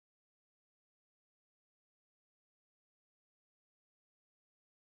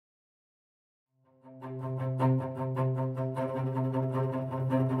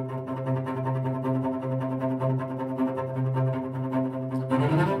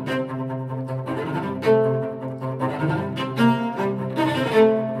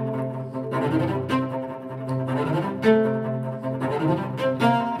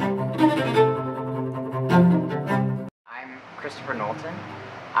Knowlton.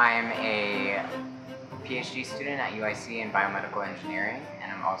 I'm a PhD student at UIC in biomedical engineering,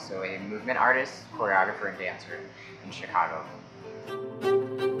 and I'm also a movement artist, choreographer, and dancer in Chicago.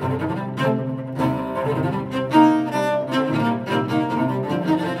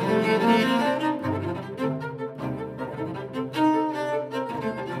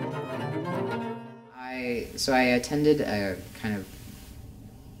 I attended a kind of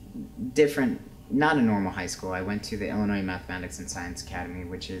different, not a normal high school. I went to the Illinois Mathematics and Science Academy,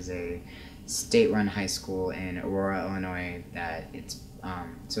 which is a state-run high school in Aurora, Illinois.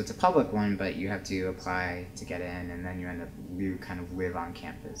 So it's a public one, but you have to apply to get in, and then you kind of live on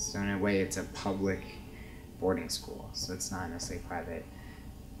campus. So in a way, it's a public boarding school. So it's not necessarily private,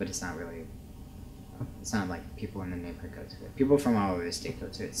 but it's not like people in the neighborhood go to it. People from all over the state go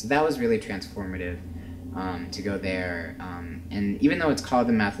to it. So that was really transformative to go there. And even though it's called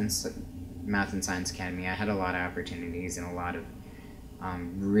the Math and Science Academy, I had a lot of opportunities and a lot of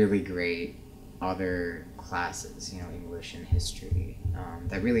really great other classes, English and history,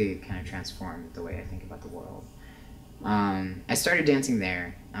 that really kind of transformed the way I think about the world. I started dancing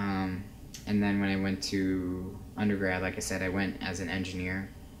there, and then when I went to undergrad, like I said, I went as an engineer,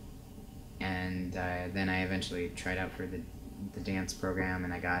 and then I eventually tried out for the dance program,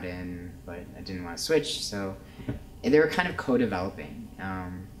 and I got in, but I didn't want to switch, so they were kind of co-developing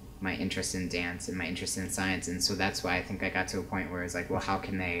my interest in dance and my interest in science, and so that's why I think I got to a point where it's like, well, how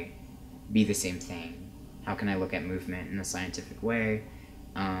can they be the same thing? How can I look at movement in a scientific way?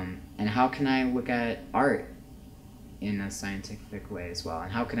 And how can I look at art in a scientific way as well?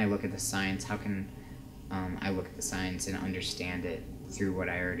 And how can I look at the science? How can I look at the science and understand it through what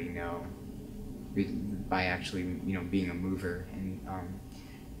I already know by actually, being a mover and,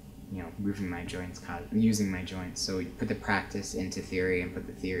 moving my joints, using my joints. So we put the practice into theory and put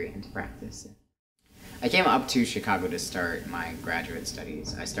the theory into practice. I came up to Chicago to start my graduate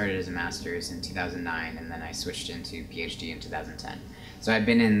studies. I started as a master's in 2009, and then I switched into PhD in 2010. So I've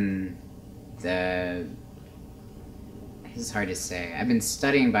been in this is hard to say. I've been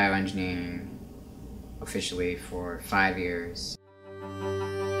studying bioengineering officially for 5 years.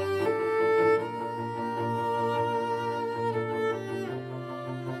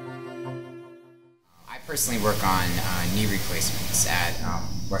 I personally work on knee replacements at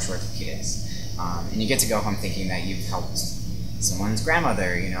Rush Orthopedics. And you get to go home thinking that you've helped someone's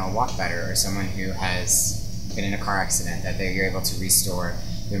grandmother, walk better, or someone who has been in a car accident, that you're able to restore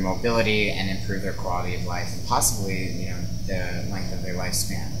their mobility and improve their quality of life, and possibly, the length of their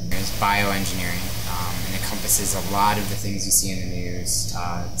lifespan. There's bioengineering, and it encompasses a lot of the things you see in the news.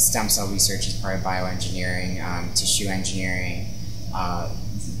 Stem cell research is part of bioengineering, tissue engineering.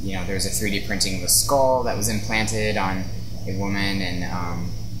 There's a 3D printing of a skull that was implanted on a woman, and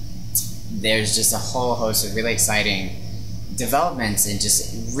there's just a whole host of really exciting developments and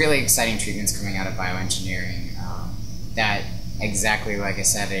just really exciting treatments coming out of bioengineering that, exactly like I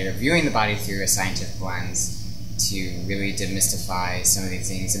said, are viewing the body through a scientific lens to really demystify some of these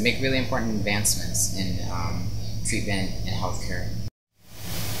things and make really important advancements in treatment and healthcare.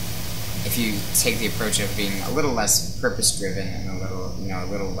 If you take the approach of being a little less purpose-driven and a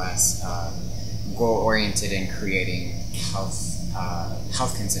little less goal-oriented in creating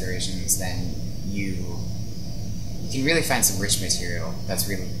health considerations, then you can really find some rich material that's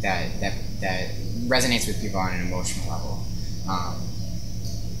really that resonates with people on an emotional level.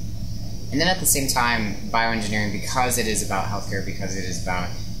 And then at the same time, bioengineering, because it is about healthcare, because it is about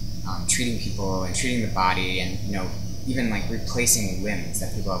treating people and treating the body, and even like replacing limbs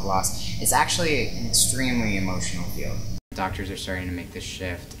that people have lost, it's actually an extremely emotional field. Doctors are starting to make this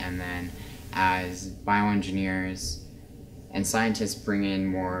shift, and then as bioengineers and scientists bring in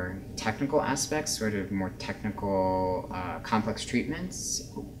more technical aspects, sort of more technical, complex treatments,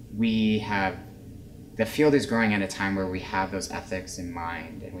 the field is growing at a time where we have those ethics in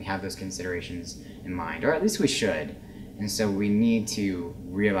mind, and we have those considerations in mind, or at least we should. And so we need to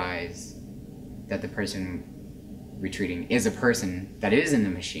realize that the person we're treating is a person that is in the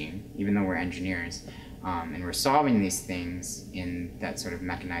machine, even though we're engineers, and we're solving these things in that sort of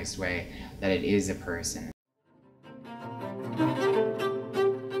mechanized way, that it is a person. A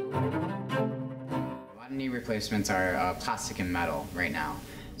lot of knee replacements are plastic and metal right now,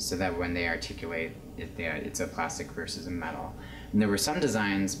 so that when they articulate, it's a plastic versus a metal. And there were some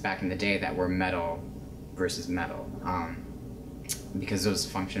designs back in the day that were metal versus metal, because those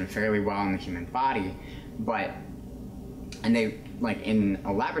function fairly well in the human body, and they, like, in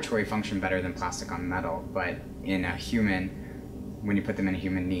a laboratory function better than plastic on metal, but in a human, when you put them in a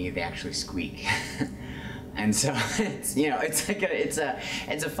human knee, they actually squeak. And so it's, you know, it's like it's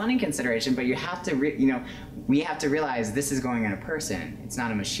a funny consideration, but you have to we have to realize this is going in a person. It's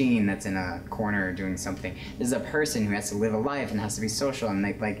not a machine that's in a corner doing something. This is a person who has to live a life and has to be social, and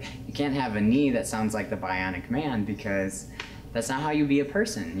like you can't have a knee that sounds like the Bionic Man, because that's not how you be a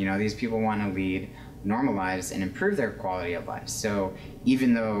person. You know, these people want to lead normal lives and improve their quality of life. So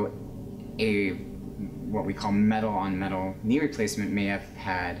even though what we call metal on metal knee replacement may have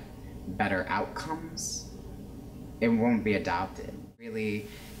had better outcomes, it won't be adopted. Really,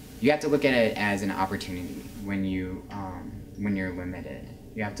 you have to look at it as an opportunity when you're limited.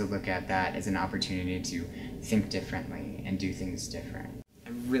 You have to look at that as an opportunity to think differently and do things different.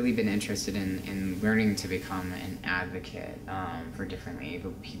 I've really been interested in learning to become an advocate for differently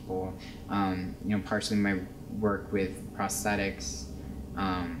abled people. You know, partially my work with prosthetics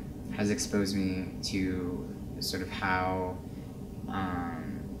has exposed me to sort of how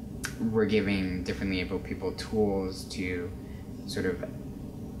we're giving differently abled people tools to sort of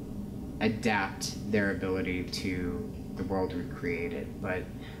adapt their ability to the world we created. But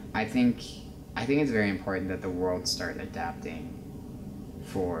I think it's very important that the world start adapting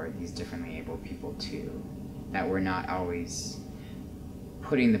for these differently abled people too. That we're not always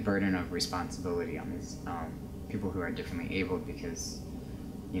putting the burden of responsibility on these people who are differently abled, because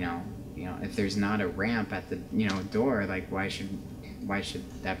you know if there's not a ramp at the door, like why should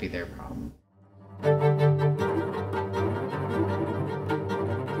that be their problem? So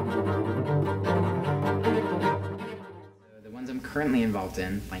the ones I'm currently involved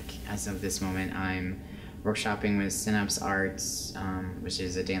in, like as of this moment, I'm workshopping with Synapse Arts, which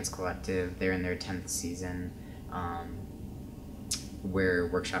is a dance collective. They're in their 10th season. We're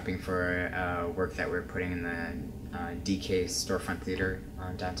workshopping for work that we're putting in the DK Storefront Theater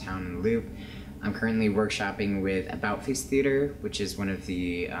downtown in the Loop. I'm currently workshopping with About Face Theater, which is one of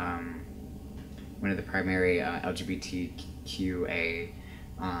the primary LGBTQA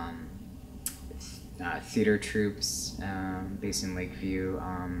theater troupes based in Lakeview.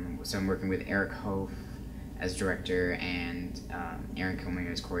 So I'm working with Eric Hof as director and Aaron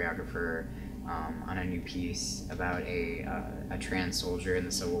Kilminger as choreographer on a new piece about a trans soldier in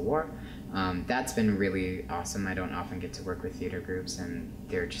the Civil War. That's been really awesome. I don't often get to work with theater groups, and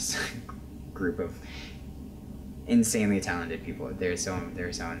they're just group of insanely talented people. They're so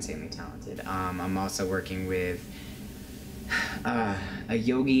insanely talented. I'm also working with a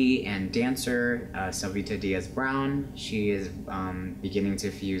yogi and dancer, Salvita Diaz-Brown. She is beginning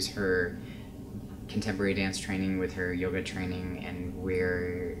to fuse her contemporary dance training with her yoga training, and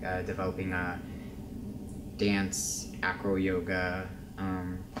we're developing a dance acro yoga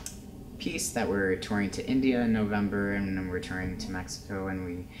piece that we're touring to India in November, and then we're touring to Mexico,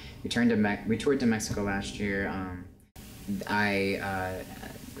 and we toured to Mexico last year. I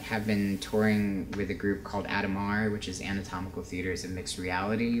have been touring with a group called Adamar, which is Anatomical Theaters of Mixed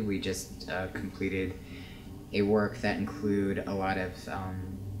Reality. We just completed a work that include a lot of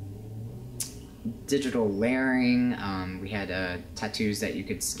digital layering. We had tattoos that you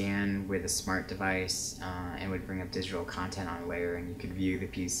could scan with a smart device and would bring up digital content on a layer, and you could view the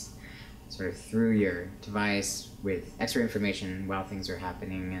piece sort of through your device with extra information while things are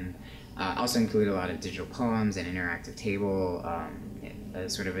happening, and also include a lot of digital poems and interactive table,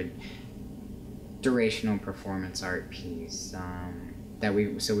 sort of a durational performance art piece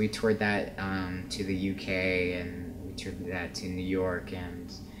so we toured that to the UK, and we toured that to New York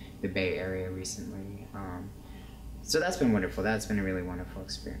and the Bay Area recently. So that's been wonderful. That's been a really wonderful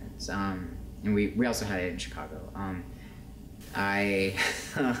experience. And we also had it in Chicago. I'm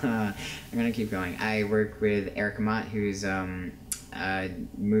gonna keep going. I work with Erica Mott, who's a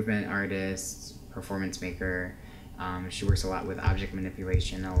movement artist, performance maker. She works a lot with object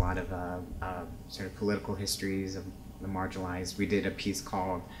manipulation, a lot of sort of political histories of the marginalized. We did a piece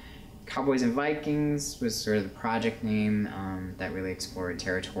called Cowboys and Vikings, was sort of the project name, that really explored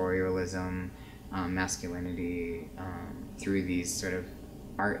territorialism, masculinity, through these sort of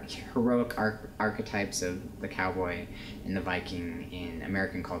heroic archetypes of the cowboy and the Viking in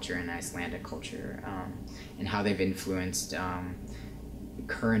American culture and Icelandic culture, and how they've influenced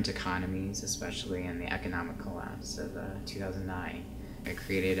current economies, especially in the economic collapse of 2009. I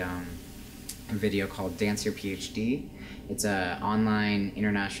created a video called Dance Your PhD. It's an online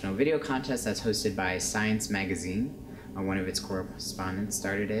international video contest that's hosted by Science Magazine. One of its correspondents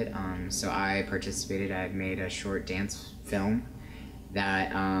started it, so I participated. I made a short dance film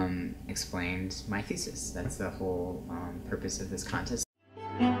that explained my thesis. That's the whole purpose of this contest.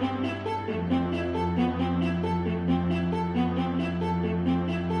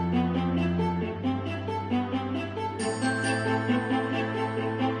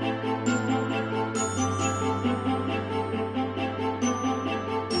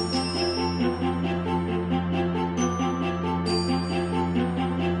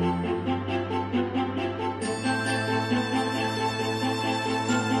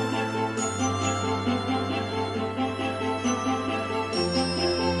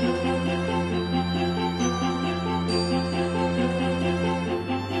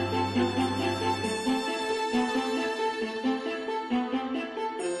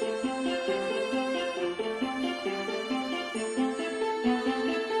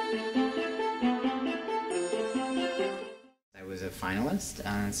 I was a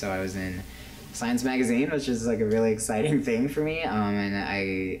finalist, so I was in Science magazine, which is like a really exciting thing for me.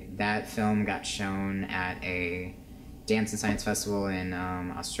 And that film got shown at a dance and science festival in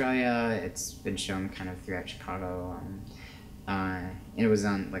Australia. It's been shown kind of throughout Chicago. And it was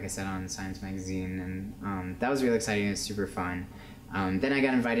on, like I said, on Science magazine, and that was really exciting. It was super fun. Then I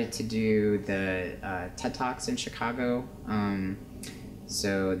got invited to do the TED Talks in Chicago.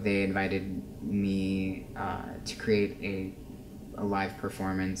 So they invited me to create a live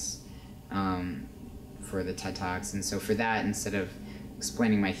performance for the TED Talks, and so for that, instead of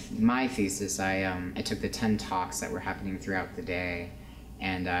explaining my thesis, I took the 10 talks that were happening throughout the day,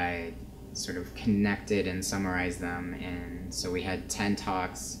 and I sort of connected and summarized them. And so we had 10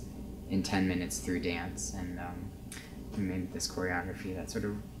 talks in 10 minutes through dance, and we made this choreography that sort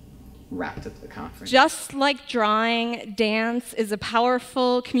of wrapped up the conference. Just like drawing, dance is a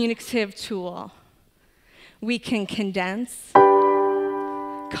powerful communicative tool. We can condense,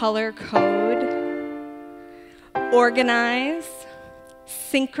 color code, organize,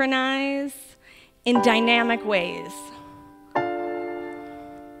 synchronize in dynamic ways.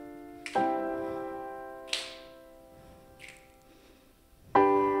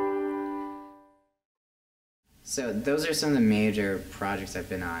 So those are some of the major projects I've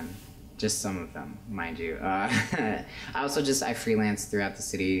been on. Just some of them, mind you. I freelance throughout the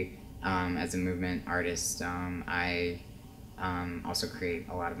city as a movement artist. I also create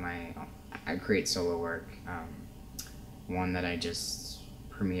a lot of I create solo work. One that I just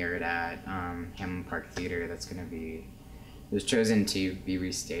premiered at Hamlin Park Theater it was chosen to be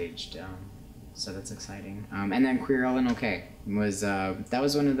restaged. So that's exciting. And then Queer Ellen OK that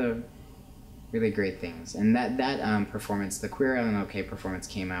was one of the really great things. And that performance, the Queer Ellen OK performance,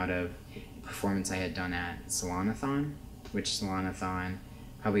 came out of a performance I had done at Salon-a-thon, which Salon-a-thon,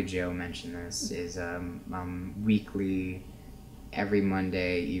 probably Joe mentioned this, is weekly, every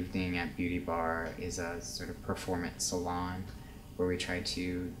Monday evening at Beauty Bar is a sort of performance salon where we try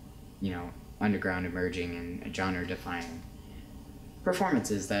to, underground, emerging, and genre-defining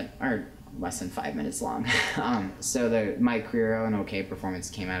performances that are less than 5 minutes long. So my Queer Ellen OK performance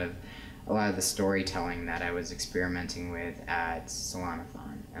came out of a lot of the storytelling that I was experimenting with at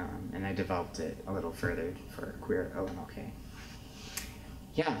Salon-a-thon, and I developed it a little further for Queer Ellen OK.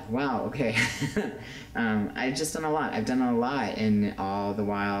 Yeah, wow, okay. I've just done a lot. I've done a lot, and all the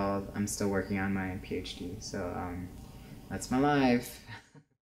while I'm still working on my PhD, so that's my life.